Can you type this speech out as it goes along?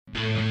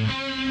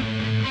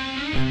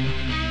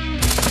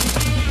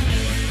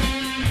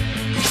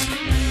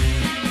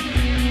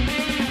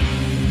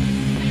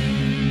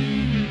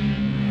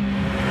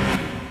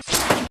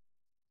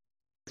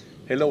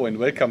Hello and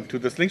welcome to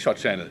the Slingshot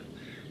Channel.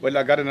 Well,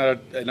 I got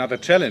another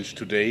challenge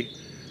today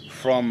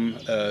from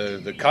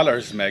the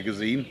Colors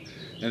magazine,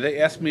 and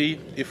they asked me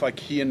if I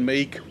can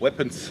make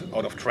weapons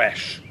out of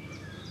trash.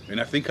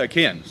 And I think I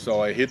can.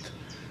 So I hit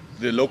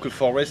the local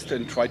forest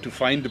and tried to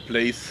find a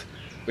place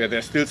where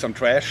there's still some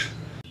trash.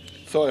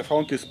 So I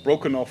found this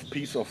broken off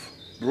piece of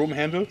broom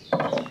handle.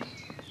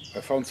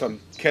 I found some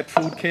cat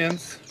food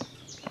cans.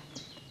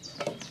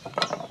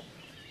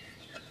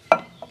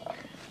 I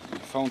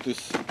found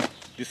this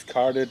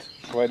discarded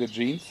shredded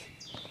jeans.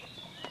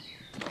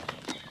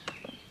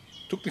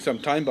 Took me some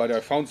time, but I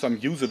found some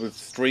usable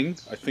string.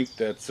 I think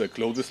that's a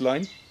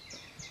clothesline.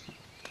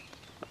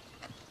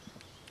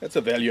 That's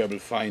a valuable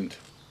find.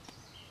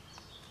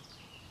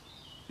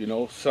 You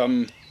know,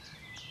 some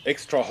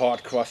extra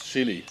hot crushed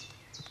chili.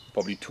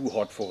 Probably too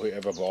hot for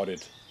whoever bought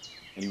it.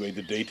 Anyway,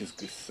 the date is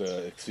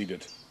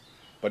exceeded.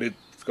 But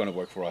it's gonna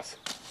work for us.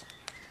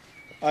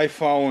 I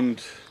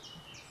found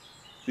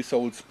this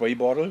old spray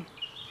bottle.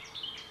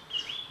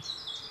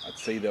 I'd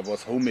say there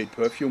was homemade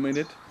perfume in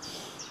it.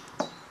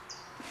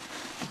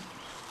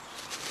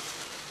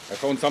 I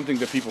found something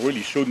that people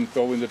really shouldn't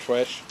throw in the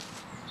trash.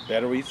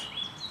 Batteries.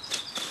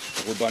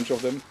 A whole bunch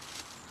of them.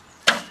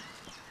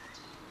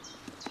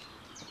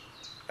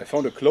 I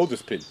found a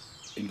clothespin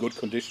in good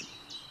condition.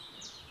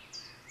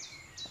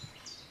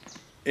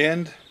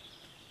 And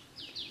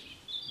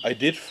I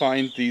did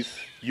find these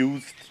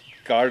used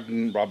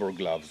garden rubber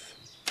gloves.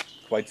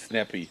 Quite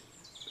snappy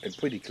and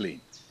pretty clean.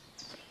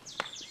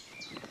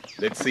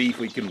 Let's see if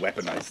we can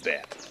weaponize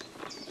that.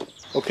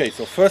 Okay,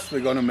 so first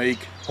we're gonna make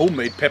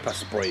homemade pepper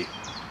spray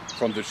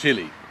from the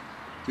chili.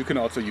 You can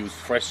also use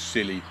fresh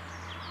chili.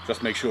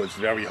 Just make sure it's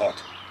very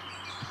hot.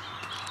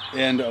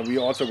 And we're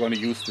also gonna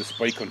use the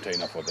spray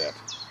container for that.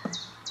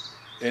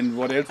 And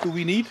what else do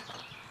we need?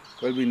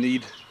 Well, we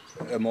need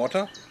a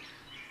mortar.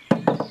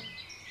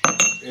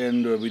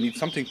 And we need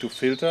something to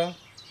filter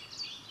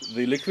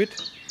the liquid.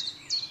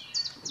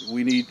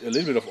 We need a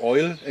little bit of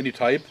oil, any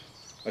type.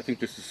 I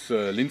think this is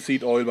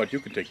linseed oil, but you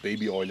can take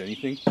baby oil,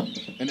 anything.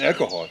 And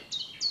alcohol.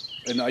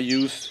 And I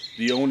use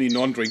the only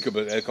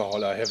non-drinkable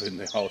alcohol I have in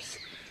the house,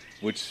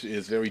 which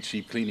is very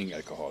cheap cleaning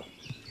alcohol.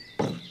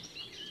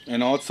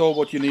 And also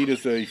what you need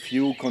is a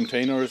few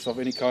containers of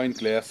any kind,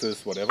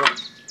 glasses, whatever.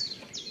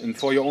 And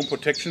for your own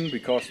protection,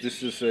 because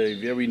this is a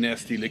very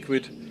nasty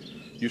liquid,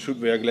 you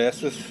should wear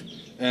glasses.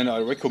 And I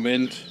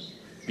recommend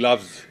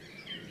gloves.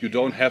 You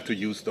don't have to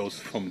use those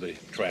from the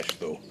trash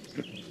though.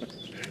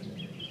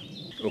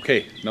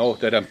 Okay, now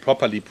that I'm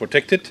properly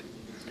protected,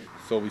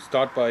 so we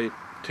start by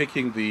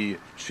taking the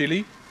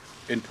chili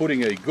and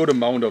putting a good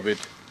amount of it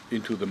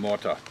into the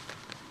mortar.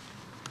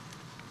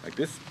 Like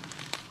this.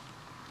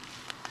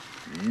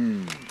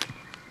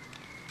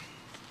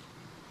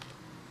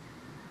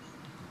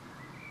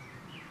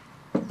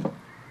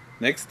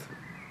 Next,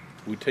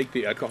 we take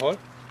the alcohol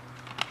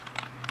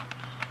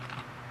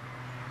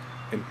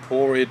and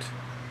pour it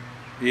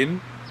in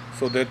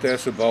so that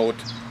there's about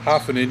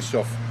half an inch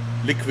of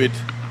liquid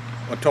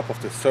on top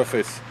of the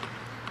surface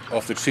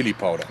of the chili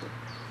powder.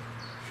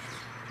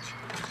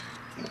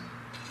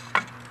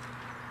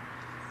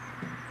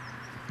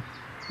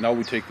 Now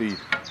we take the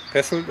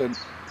pestle and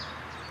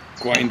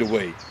grind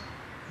away.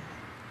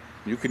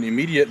 You can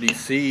immediately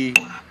see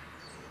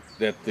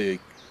that the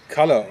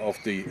color of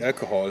the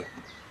alcohol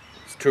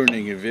is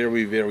turning a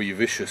very, very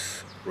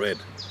vicious red.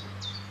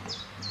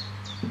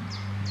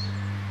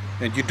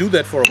 And you do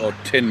that for about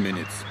 10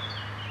 minutes.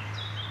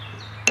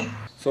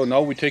 So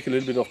now we take a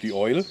little bit of the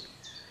oil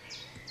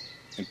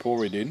and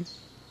pour it in,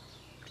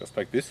 just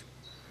like this.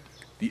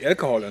 The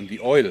alcohol and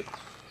the oil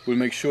will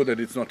make sure that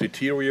it's not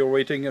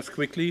deteriorating as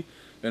quickly,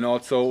 and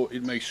also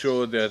it makes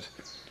sure that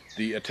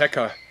the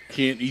attacker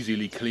can't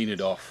easily clean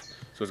it off.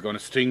 So it's going to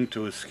sting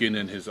to his skin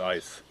and his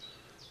eyes.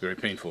 Very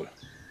painful.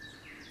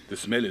 The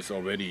smell is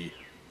already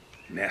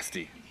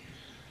nasty.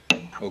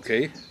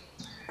 Okay,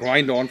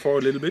 grind on for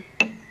a little bit.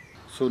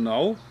 So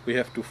now we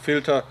have to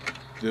filter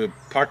the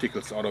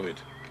particles out of it.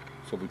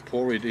 So we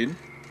pour it in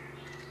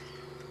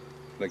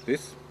like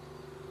this.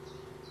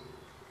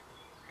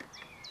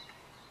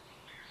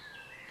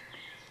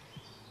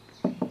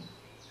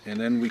 And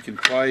then we can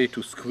try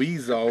to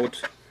squeeze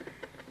out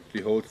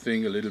the whole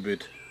thing a little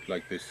bit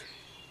like this.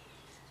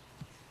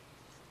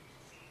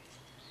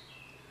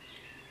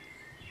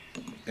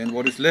 And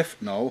what is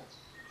left now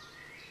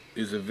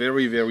is a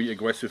very, very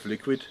aggressive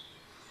liquid.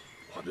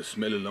 Oh, the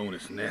smell alone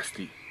is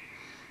nasty.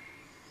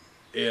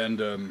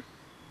 And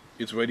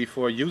it's ready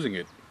for using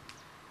it.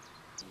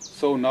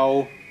 So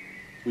now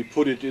we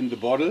put it in the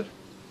bottle,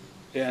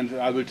 and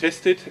I will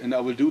test it, and I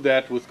will do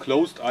that with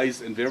closed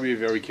eyes and very,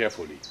 very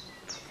carefully.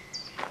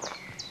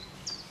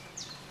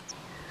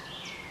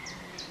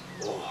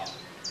 Oh.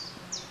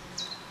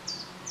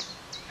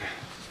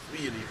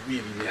 Really,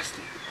 really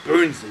nasty.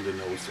 Burns in the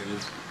nose,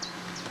 and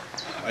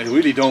I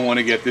really don't want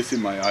to get this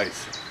in my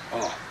eyes.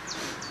 Oh.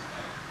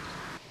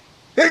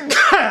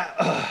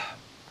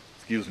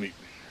 Excuse me.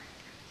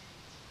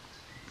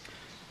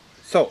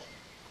 So,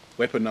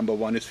 weapon number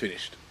 1 is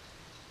finished.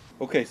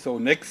 Okay, so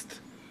next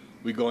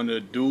we're gonna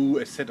do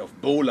a set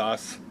of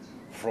bolas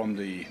from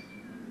the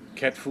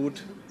cat food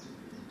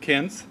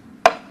cans,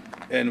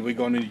 and we're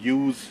gonna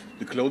use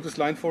the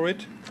clothesline for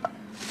it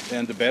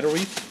and the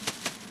batteries.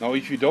 Now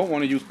if you don't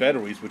want to use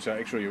batteries, which I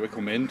actually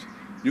recommend,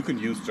 you can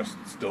use just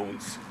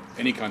stones,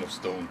 any kind of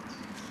stone.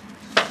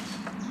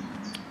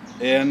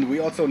 And we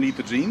also need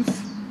the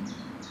jeans,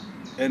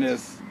 and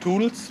as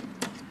tools,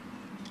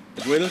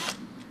 a drill,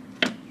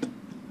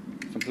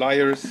 some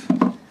pliers,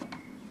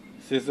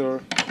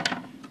 scissor,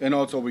 and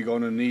also we're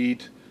gonna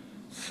need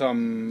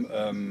some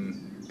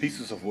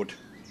pieces of wood,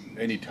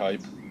 any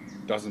type,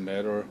 doesn't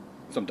matter,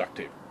 some duct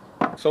tape.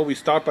 So we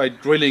start by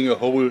drilling a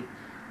hole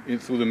in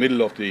through the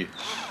middle of the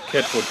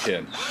cat food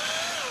can.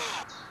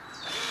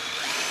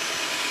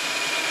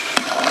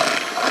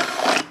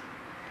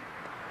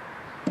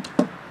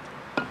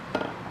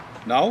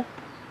 Now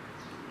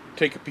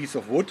take a piece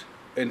of wood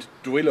and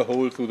drill a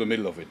hole through the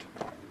middle of it.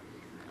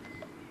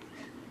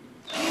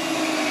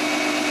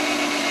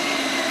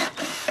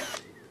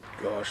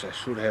 Gosh, I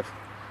should have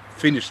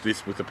finished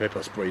this with the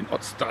pepper spray,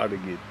 not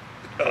starting it.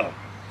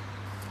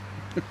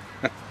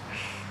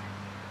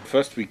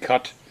 First we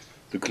cut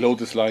the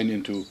clothesline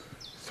into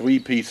 3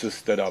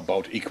 pieces that are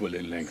about equal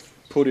in length.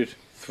 Put it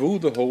through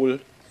the hole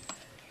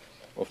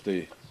of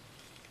the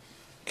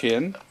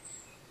can,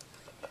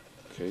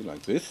 okay,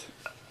 like this.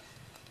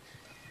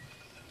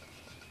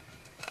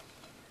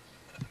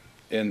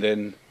 And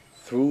then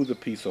through the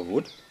piece of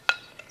wood,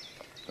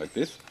 like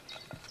this.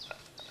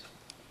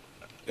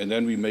 And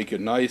then we make a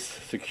nice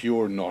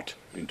secure knot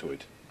into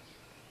it.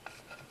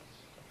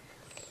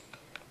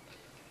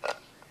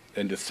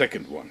 And the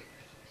second one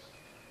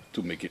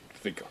to make it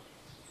thicker.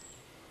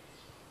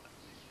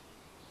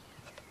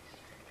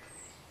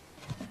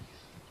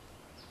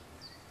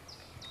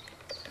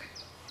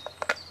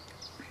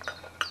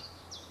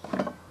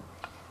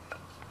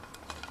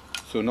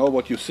 So now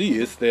what you see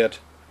is that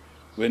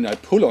when I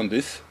pull on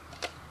this,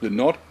 the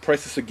knot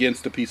presses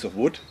against the piece of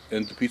wood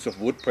and the piece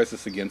of wood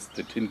presses against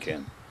the tin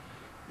can.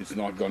 It's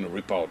not gonna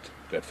rip out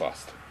that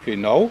fast. Okay,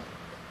 now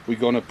we're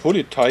gonna pull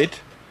it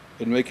tight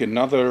and make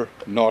another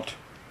knot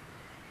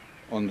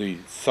on the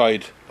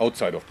side,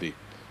 outside of the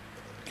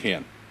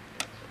can.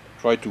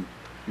 Try to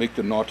make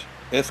the knot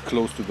as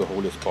close to the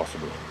hole as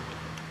possible,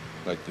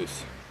 like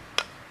this.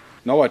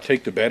 Now I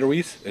take the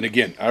batteries, and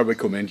again I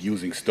recommend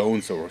using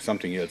stones or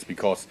something else,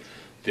 because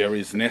there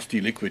is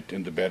nasty liquid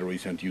in the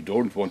batteries and you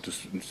don't want to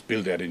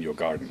spill that in your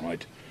garden,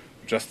 right?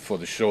 Just for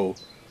the show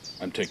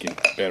I'm taking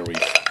batteries.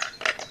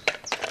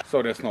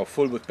 So that's now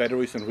full with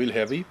batteries and real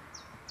heavy.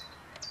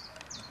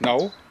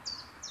 Now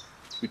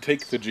we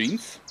take the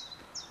jeans,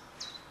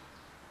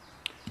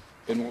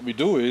 and what we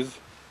do is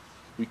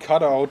we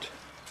cut out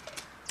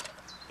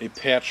a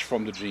patch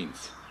from the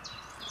jeans.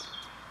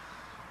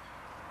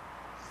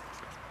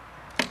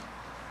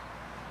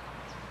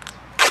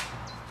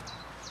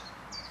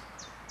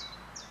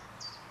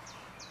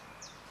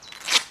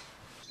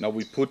 Now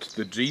we put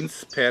the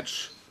jeans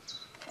patch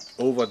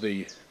over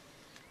the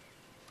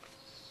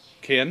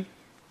can,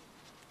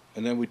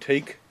 and then we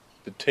take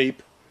the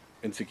tape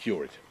and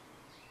secure it.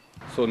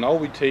 So now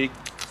we take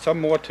some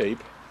more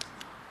tape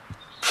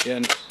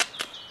and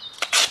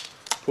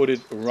put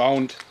it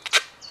around.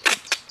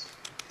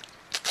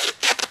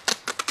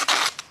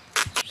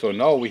 So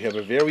now we have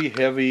a very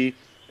heavy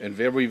and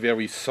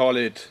very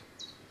solid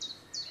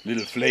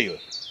little flail.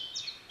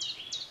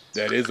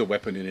 That is a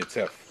weapon in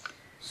itself.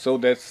 So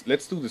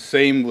let's do the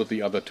same with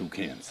the other 2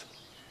 cans.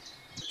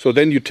 So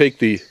then you take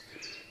the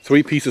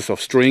 3 pieces of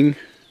string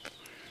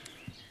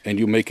and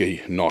you make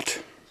a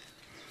knot.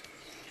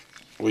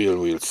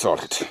 Real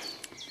solid.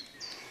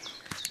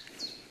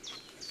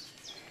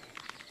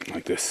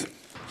 Like this.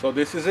 So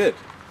this is it.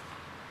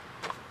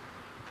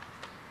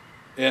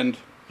 And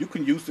you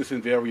can use this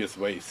in various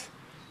ways.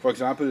 For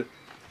example,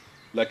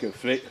 like a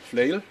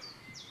flail.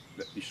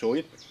 Let me show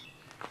it.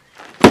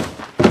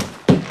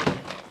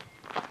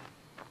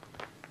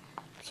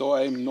 So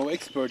I'm no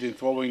expert in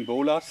throwing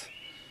bolas,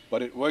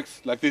 but it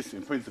works like this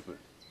in principle.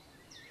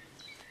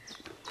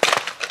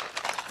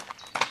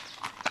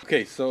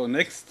 Okay, so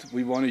next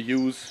we want to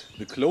use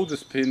the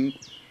clothespin,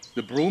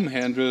 the broom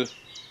handle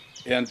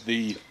and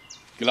the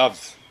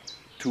gloves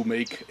to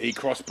make a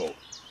crossbow.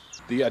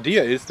 The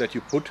idea is that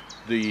you put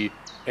the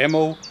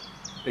ammo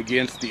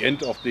against the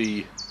end of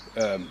the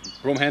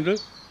broom handle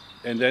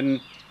and then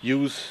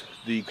use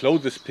the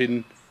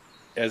clothespin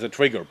as a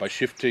trigger by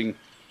shifting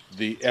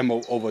the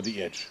ammo over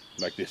the edge,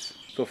 like this.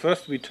 So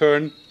first we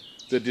turn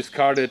the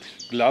discarded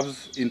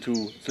gloves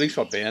into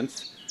slingshot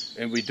bands,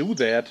 and we do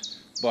that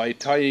by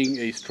tying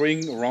a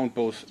string around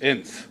both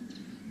ends.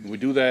 We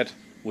do that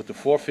with the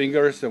 4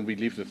 fingers, and we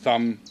leave the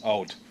thumb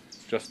out,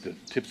 just the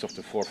tips of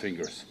the 4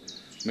 fingers.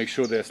 Make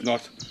sure there's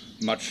not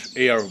much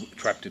air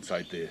trapped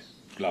inside the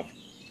glove.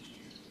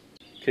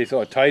 Okay, so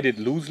I tied it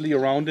loosely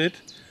around it,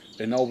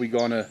 and now we're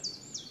gonna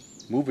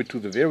move it to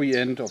the very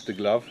end of the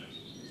glove,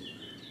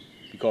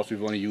 because we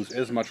want to use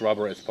as much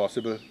rubber as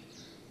possible,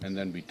 and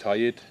then we tie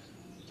it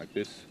like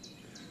this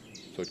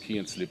so it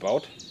can't slip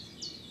out.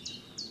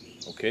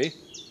 Okay,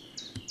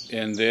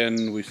 and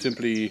then we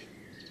simply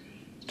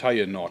tie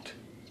a knot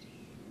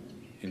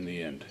in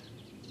the end,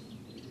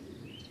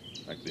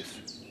 like this.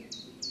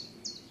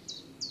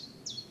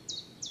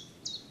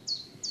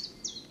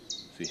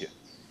 See here.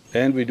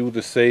 And we do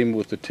the same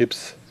with the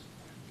tips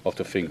of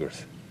the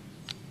fingers,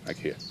 like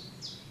here.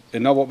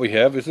 And now what we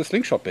have is a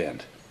slingshot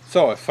band.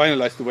 So I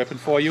finalized the weapon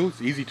for you.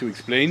 It's easy to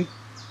explain.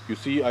 You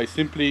see, I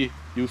simply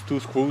use 2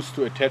 screws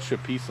to attach a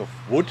piece of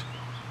wood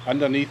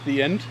underneath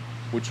the end,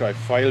 which I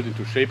filed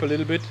into shape a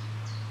little bit.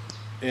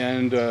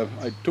 And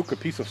I took a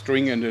piece of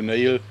string and a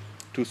nail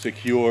to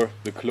secure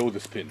the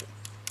clothespin.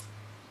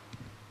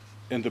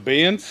 And the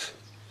bands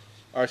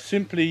are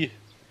simply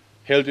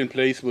held in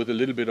place with a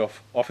little bit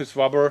of office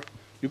rubber.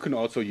 You can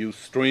also use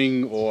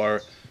string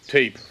or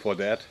tape for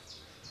that.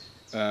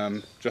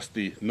 Just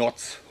the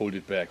knots hold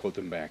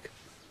them back.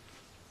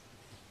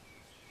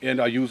 And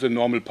I use a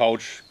normal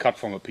pouch cut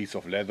from a piece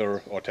of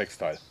leather or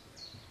textile.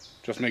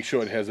 Just make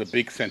sure it has a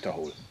big center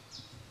hole.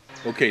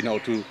 Okay, now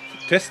to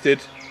test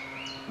it,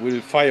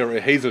 we'll fire a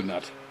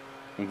hazelnut.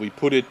 And we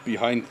put it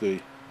behind the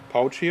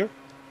pouch here.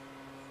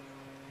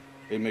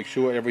 And make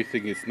sure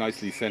everything is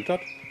nicely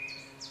centered,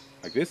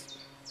 like this.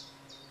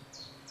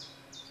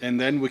 And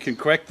then we can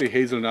crack the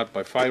hazelnut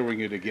by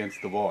firing it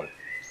against the wall,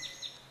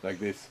 like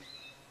this.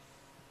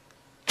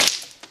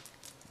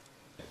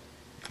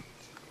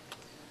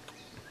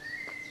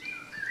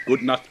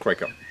 Good nut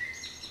cracker.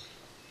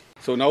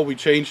 So now we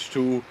change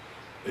to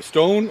a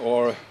stone,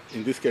 or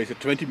in this case a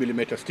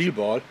 20mm steel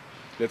ball.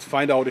 Let's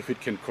find out if it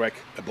can crack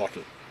a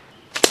bottle.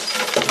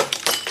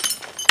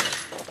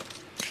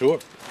 Sure.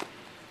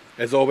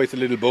 As always, a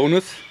little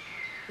bonus,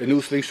 a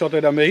new slingshot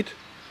that I made.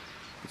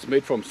 It's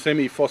made from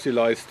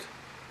semi-fossilized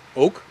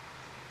oak.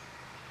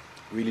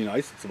 Really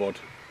nice. It's about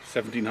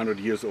 1700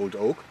 years old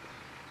oak.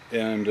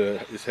 And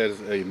it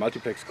has a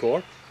multiplex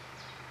core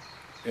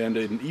and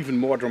an even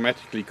more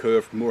dramatically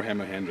curved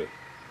Moorhammer handle.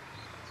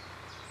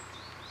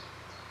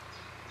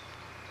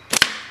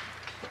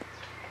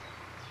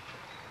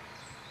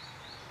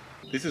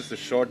 This is a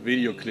short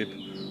video clip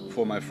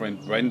for my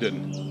friend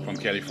Brandon from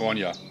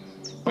California.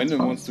 Brandon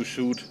wants to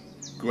shoot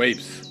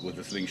grapes with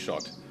a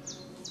slingshot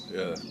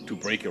to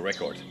break a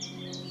record.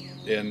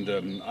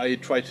 And I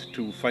tried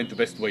to find the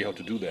best way how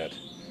to do that.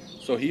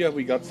 So here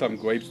we got some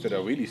grapes that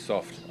are really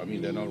soft. I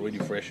mean, they're not really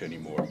fresh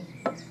anymore.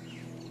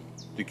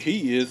 The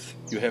key is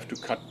you have to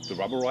cut the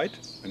rubber right,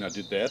 and I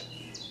did that.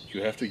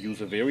 You have to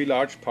use a very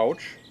large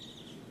pouch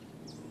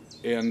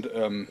and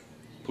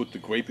put the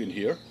grape in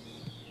here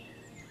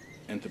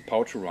and the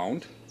pouch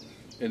around.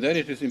 And then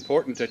it is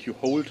important that you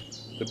hold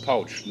the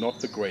pouch, not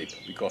the grape,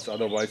 because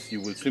otherwise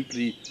you will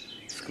simply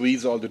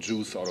squeeze all the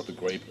juice out of the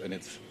grape and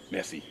it's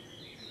messy.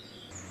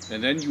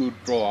 And then you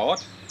draw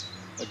out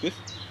like this.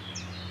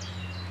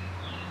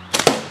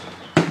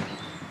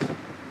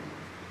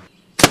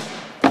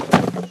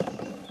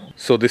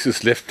 So this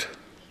is left.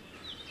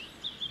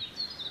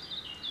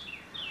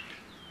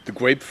 The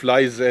grape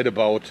flies at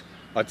about,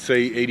 I'd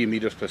say, 80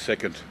 meters per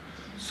second.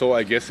 So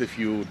I guess if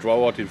you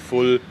draw out in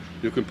full,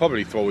 you can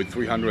probably throw it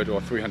 300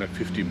 or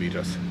 350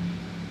 meters.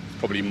 It's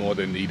probably more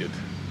than needed.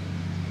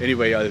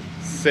 Anyway, I'll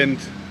send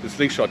the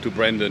slingshot to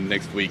Brandon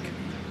next week.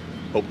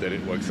 Hope that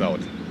it works out.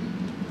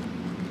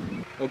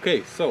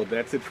 Okay, so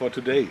that's it for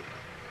today.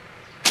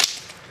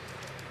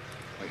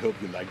 I hope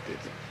you liked it.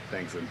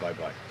 Thanks and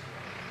bye-bye.